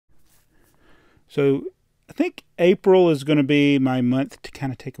So I think April is going to be my month to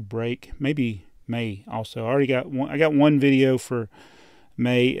kind of take a break. Maybe May also. I got one video for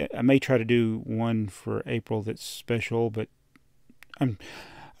May. I may try to do one for April that's special, but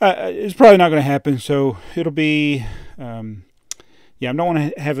it's probably not going to happen. So it'll be, yeah, I don't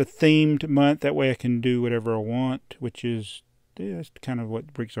want to have a themed month. That way I can do whatever I want, which is, yeah, that's kind of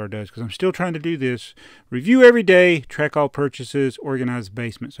what BrickTsar does, because I'm still trying to do this. Review every day, track all purchases, organize the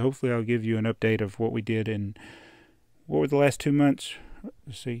basement. So hopefully I'll give you an update of what we did in, what were the last 2 months?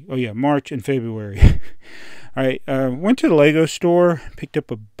 Let's see. Oh yeah, March and February. All right, went to the Lego store, picked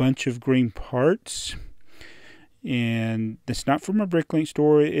up a bunch of green parts. And it's not from a Bricklink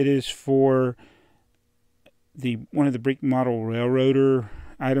store. It is for one of the brick model railroader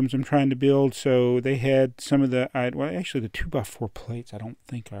items I'm trying to build. So they had some of the, well, actually the 2x4 plates I don't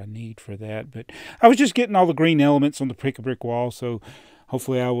think I need for that, but I was just getting all the green elements on the brick wall, so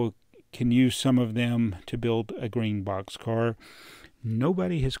hopefully I can use some of them to build a green box car.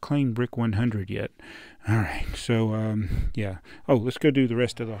 Nobody has claimed Brick 100 yet. All right, so yeah. Oh, let's go do the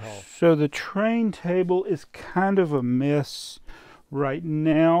rest of the haul. So the train table is kind of a mess right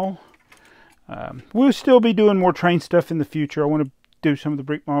now. We'll still be doing more train stuff in the future. I want to do some of the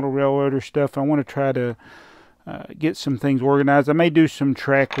brick model railroader stuff. I want to try to get some things organized. I may do some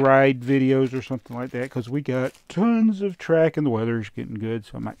track ride videos or something like that, because we got tons of track and the weather's getting good,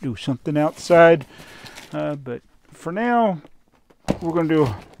 so I might do something outside. But for now, we're going to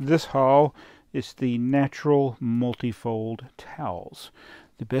do this haul. It's the natural multifold towels.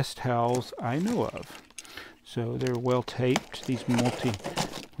 The best towels I know of. So they're well taped. These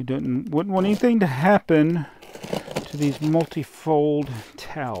wouldn't want anything to happen to these multi-fold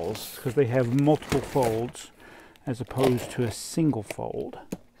towels, because they have multiple folds as opposed to a single fold.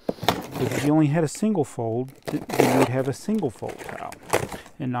 Because if you only had a single fold, then you would have a single fold towel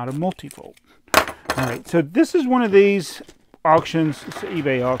and not a multi-fold. Alright, so this is one of these auctions, it's an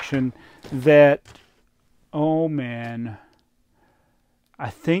eBay auction, that, oh man, I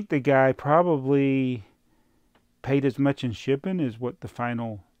think the guy probably paid as much in shipping as what the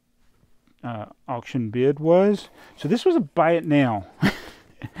final auction bid was. So this was a buy it now.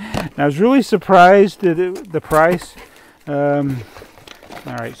 And I was really surprised at the price.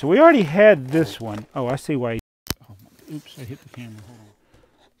 Alright, so we already had this one. Oh, I see why. Oh, oops, I hit the camera. Hold on.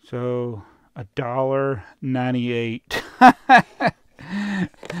 So $1.98.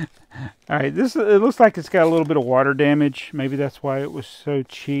 Alright, it looks like it's got a little bit of water damage. Maybe that's why it was so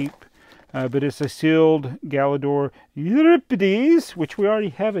cheap. But it's a sealed Galador Euripides, which we already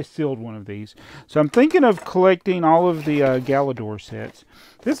have a sealed one of these. So I'm thinking of collecting all of the Galador sets.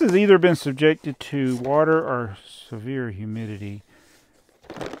 This has either been subjected to water or severe humidity,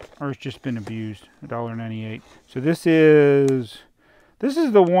 or it's just been abused. $1.98. So this is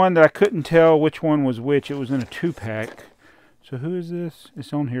the one that I couldn't tell which one was which. It was in a 2-pack. So who is this?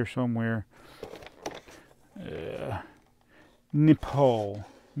 It's on here somewhere. Nipple.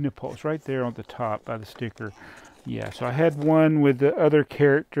 It's right there on the top by the sticker. Yeah, so I had one with the other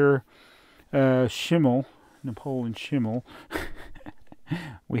character, Schimmel, Napoleon Schimmel.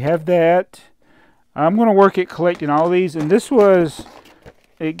 We have that. I'm going to work at collecting all these, and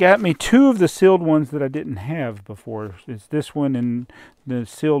it got me 2 of the sealed ones that I didn't have before. It's this one and the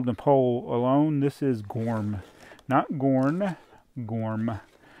sealed Napoleon alone. This is Gorm, not Gorn, Gorm.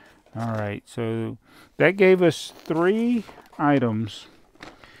 Alright, so that gave us 3 items.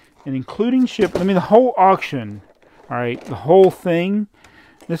 And including ship, I mean the whole auction, alright, the whole thing,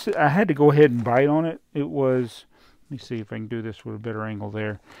 I had to go ahead and bite on it. It was, let me see if I can do this with a better angle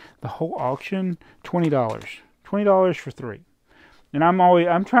there. The whole auction, $20. $20 for 3. And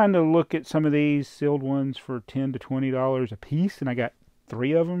I'm trying to look at some of these sealed ones for $10 to $20 a piece, and I got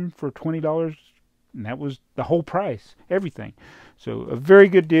 3 of them for $20, and that was the whole price, everything. So a very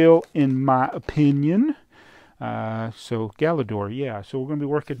good deal in my opinion. So Galador, yeah. So we're going to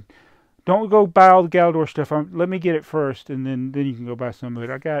be working. Don't go buy all the Galador stuff. Let me get it first, and then you can go buy some of it.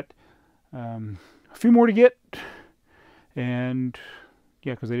 I got a few more to get, and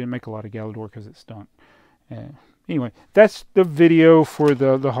yeah, because they didn't make a lot of Galador because it stunk. Anyway, that's the video for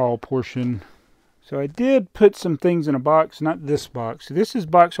the haul portion. So I did put some things in a box, not this box. This is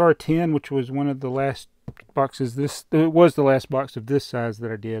box R10, which was one of the last boxes. It was the last box of this size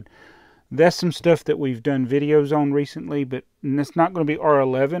that I did. That's some stuff that we've done videos on recently, but it's not going to be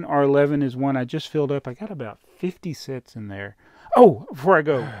R11. R11 is one I just filled up. I got about 50 sets in there. Oh, before I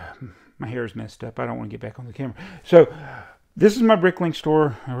go, my hair is messed up. I don't want to get back on the camera. So this is my Bricklink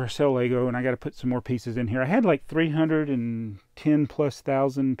store where I sell Lego, and I got to put some more pieces in here. I had like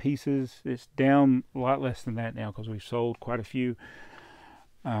 310,000+ pieces. It's down a lot less than that now because we've sold quite a few.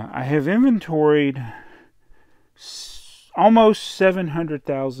 I have inventoried almost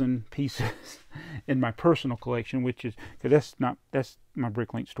 700,000 pieces in my personal collection, which is, because that's my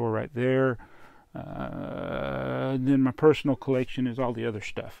Bricklink store right there. Then my personal collection is all the other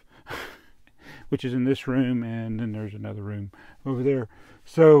stuff, which is in this room, and then there's another room over there.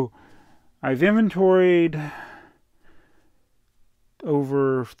 So I've inventoried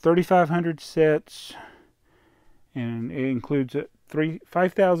over 3,500 sets, and it includes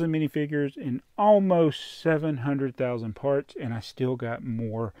 5,000 minifigures and almost 700,000 parts, and I still got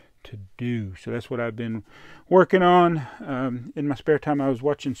more to do. So that's what I've been working on. In my spare time, I was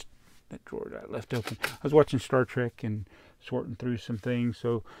watching that drawer that I left open. I was watching Star Trek and sorting through some things.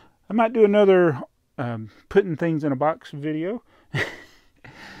 So I might do another putting things in a box video.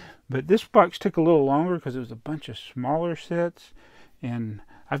 But this box took a little longer because it was a bunch of smaller sets, and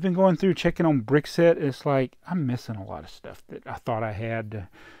I've been going through checking on BrickSet. It's like I'm missing a lot of stuff that I thought I had,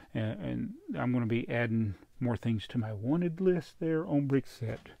 and I'm going to be adding more things to my wanted list there on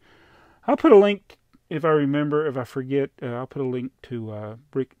BrickSet. I'll put a link, if I remember. If I forget, I'll put a link to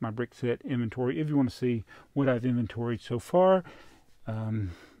my BrickSet inventory if you want to see what I've inventoried so far.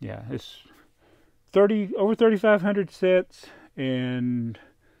 Yeah, it's over 3,500 sets and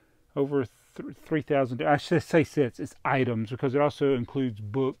over 3,000. I should say sets. It's items, because it also includes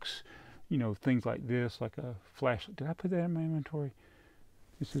books, you know, things like this, like a flashlight. Did I put that in my inventory?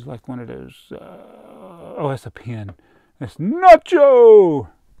 This is like one of those. Oh, that's a pen. That's Nacho.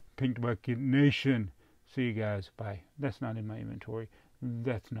 Pink Bucket Nation. See you guys. Bye. That's not in my inventory.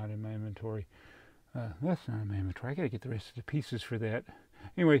 That's not in my inventory. That's not in my inventory. I gotta get the rest of the pieces for that.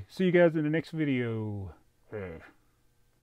 Anyway, see you guys in the next video.